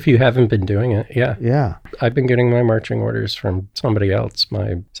that. If you haven't been doing it, yeah. Yeah. I've been getting my marching orders from somebody else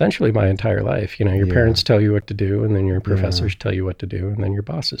essentially my entire life. You know, your parents tell you what to do, and then your professors tell you what to do, and then your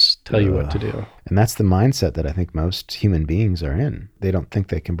bosses tell you what to do. And that's the mindset that I think most human beings are in. They don't think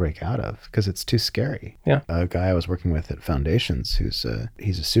they can break out of because it's too scary. Yeah. A guy I was working with at Foundations he's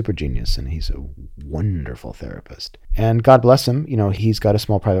a super genius, and he's a wonderful therapist. And God bless him, you know, he's got a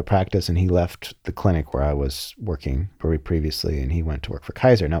small private practice, and he left the clinic where I was working previously, and he went to work for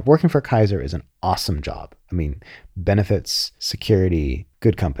Kaiser. Now, working for Kaiser is an awesome job. I mean, benefits, security,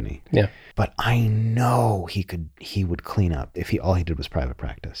 good company. Yeah. But I know he would clean up if all he did was private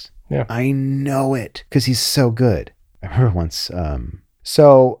practice. Yeah. I know it because he's so good. I remember once.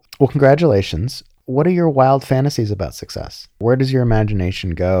 Well, congratulations. What are your wild fantasies about success? Where does your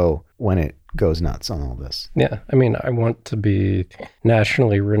imagination go when it goes nuts on all this? Yeah. I mean, I want to be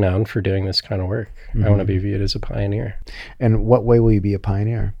nationally renowned for doing this kind of work. I want to be viewed as a pioneer. And what way will you be a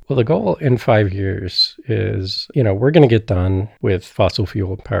pioneer? Well, the goal in 5 years is, you know, we're going to get done with fossil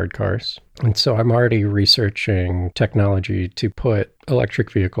fuel powered cars. And so I'm already researching technology to put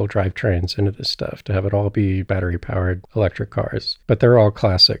electric vehicle drivetrains into this stuff, to have it all be battery powered electric cars. But they're all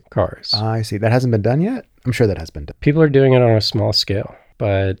classic cars. I see. That hasn't been done yet? I'm sure that has been done. People are doing it on a small scale.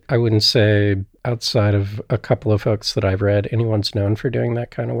 But I wouldn't say outside of a couple of folks that I've read, anyone's known for doing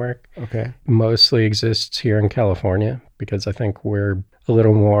that kind of work. Okay. Mostly exists here in California because I think we're a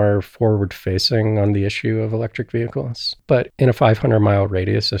little more forward facing on the issue of electric vehicles. But in a 500-mile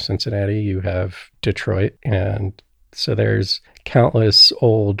radius of Cincinnati, you have Detroit. And so there's countless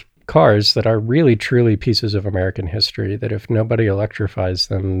old cars that are really, truly pieces of American history that if nobody electrifies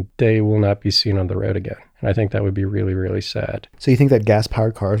them, they will not be seen on the road again. And I think that would be really, really sad. So you think that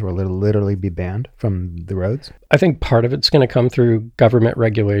gas-powered cars will literally be banned from the roads? I think part of it's going to come through government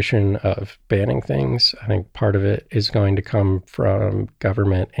regulation of banning things. I think part of it is going to come from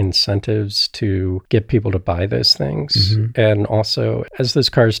government incentives to get people to buy those things. And also, as those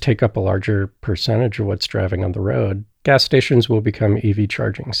cars take up a larger percentage of what's driving on the road, gas stations will become EV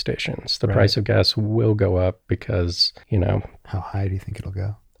charging stations. The price of gas will go up because, you know. How high do you think it'll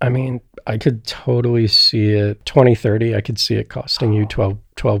go? I mean, I could totally see it 2030. I could see it costing you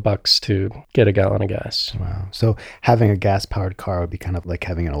 $12 to get a gallon of gas. Wow. So having a gas powered car would be kind of like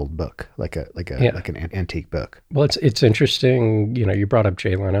having an old book, like an antique book. Well, it's interesting. You know, you brought up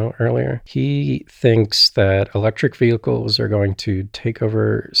Jay Leno earlier. He thinks that electric vehicles are going to take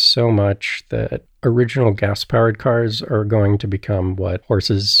over so much that original gas powered cars are going to become what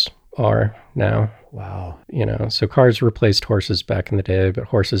horses are now. Wow. You know, so cars replaced horses back in the day, but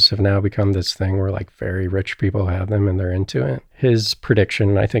horses have now become this thing where like very rich people have them and they're into it. His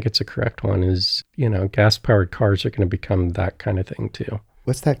prediction, I think it's a correct one, is, you know, gas powered cars are going to become that kind of thing too.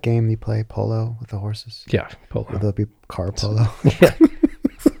 What's that game you play, polo with the horses? Yeah, polo. Will there be car polo? Yeah.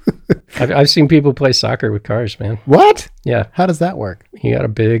 I've seen people play soccer with cars, man. What? Yeah. How does that work? You got a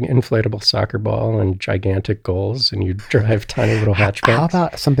big inflatable soccer ball and gigantic goals, and you drive tiny little hatchbacks. How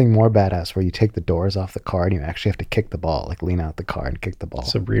about something more badass where you take the doors off the car and you actually have to kick the ball, like lean out the car and kick the ball?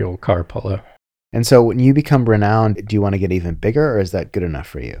 It's a real car polo. And so when you become renowned, do you want to get even bigger, or is that good enough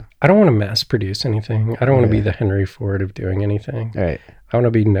for you? I don't want to mass produce anything. I don't want to be the Henry Ford of doing anything. All right. I want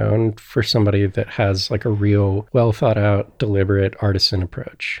to be known for somebody that has like a real, well thought out, deliberate artisan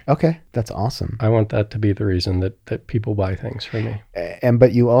approach. Okay, that's awesome. I want that to be the reason that people buy things from me.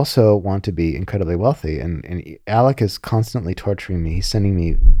 But you also want to be incredibly wealthy. And Alec is constantly torturing me. He's sending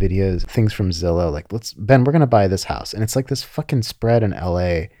me videos, things from Zillow, like, Ben, we're going to buy this house. And it's like this fucking spread in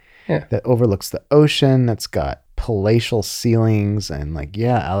LA that overlooks the ocean, that's got palatial ceilings, and like,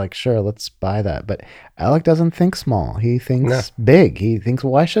 yeah, Alec, sure, let's buy that. But Alec doesn't think small. He thinks big. He thinks,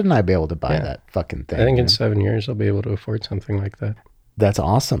 well, why shouldn't I be able to buy that fucking thing? I think in 7 years I'll be able to afford something like that. That's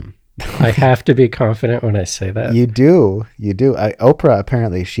awesome. I have to be confident when I say that. You do. Oprah,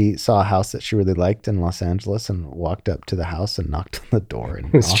 apparently, she saw a house that she really liked in Los Angeles and walked up to the house and knocked on the door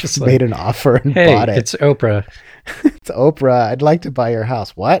and made an offer and bought it. It's Oprah. It's Oprah. I'd like to buy your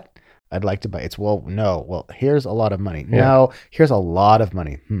house. What? I'd like to buy it. Well, here's a lot of money. Yeah. No, here's a lot of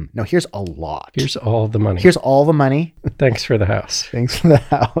money. No, here's a lot. Here's all the money. Here's all the money. Thanks for the house. Thanks for the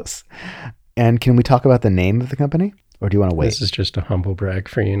house. And can we talk about the name of the company? Or do you want to wait? This is just a humble brag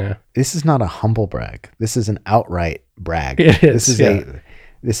for you now. This is not a humble brag. This is an outright brag. It is.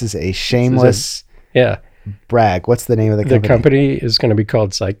 This is a shameless brag. What's the name of the company? The company is going to be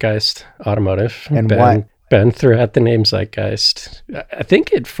called Zeitgeist Automotive. And why? been throughout the name Zeitgeist. I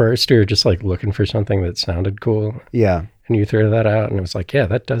think at first we were just like looking for something that sounded cool. Yeah. And you threw that out and it was like, yeah,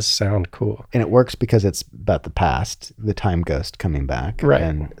 that does sound cool. And it works because it's about the past, the time ghost coming back. Right.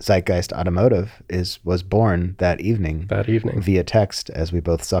 And Zeitgeist Automotive was born that evening via text as we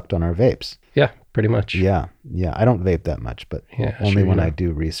both sucked on our vapes. Yeah, pretty much. Yeah. Yeah. I don't vape that much, but only when I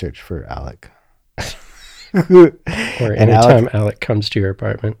do research for Alec. Or anytime Alec comes to your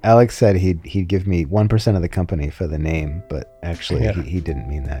apartment. Alex said he'd give me 1% of the company for the name, but actually he didn't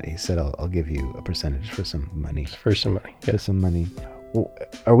mean that. He said, I'll give you a percentage for some money. For some money. For some money. Well,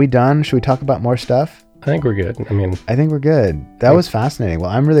 are we done? Should we talk about more stuff? I think we're good. I think we're good. That was fascinating.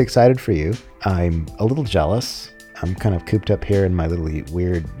 Well, I'm really excited for you. I'm a little jealous. I'm kind of cooped up here in my little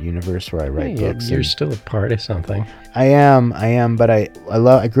weird universe where I write books. You're still a part of something. I am, but I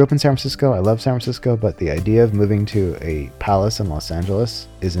grew up in San Francisco. I love San Francisco, but the idea of moving to a palace in Los Angeles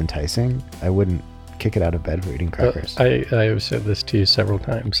is enticing. I wouldn't kick it out of bed for eating crackers. I have said this to you several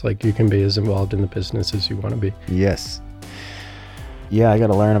times. Like, you can be as involved in the business as you want to be. Yes. Yeah, I got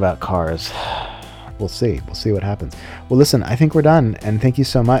to learn about cars. We'll see what happens. Well, listen, I think we're done, and thank you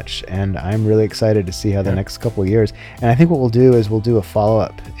so much. And I'm really excited to see how the next couple of years. And I think what we'll do is we'll do a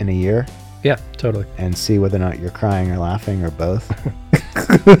follow-up in a year. Yeah, totally. And see whether or not you're crying or laughing or both.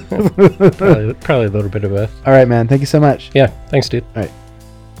 Probably a little bit of both. All right, man. Thank you so much. Yeah, thanks, dude. All right.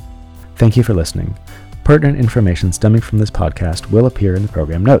 Thank you for listening. Pertinent information stemming from this podcast will appear in the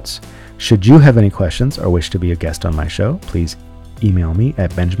program notes. Should you have any questions or wish to be a guest on my show, please email me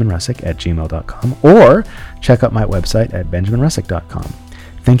at benjaminrussick@gmail.com or check out my website at benjaminrussick.com.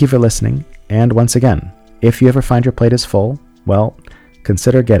 Thank you for listening. And once again, if you ever find your plate is full, well,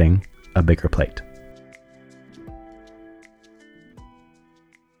 consider getting a bigger plate.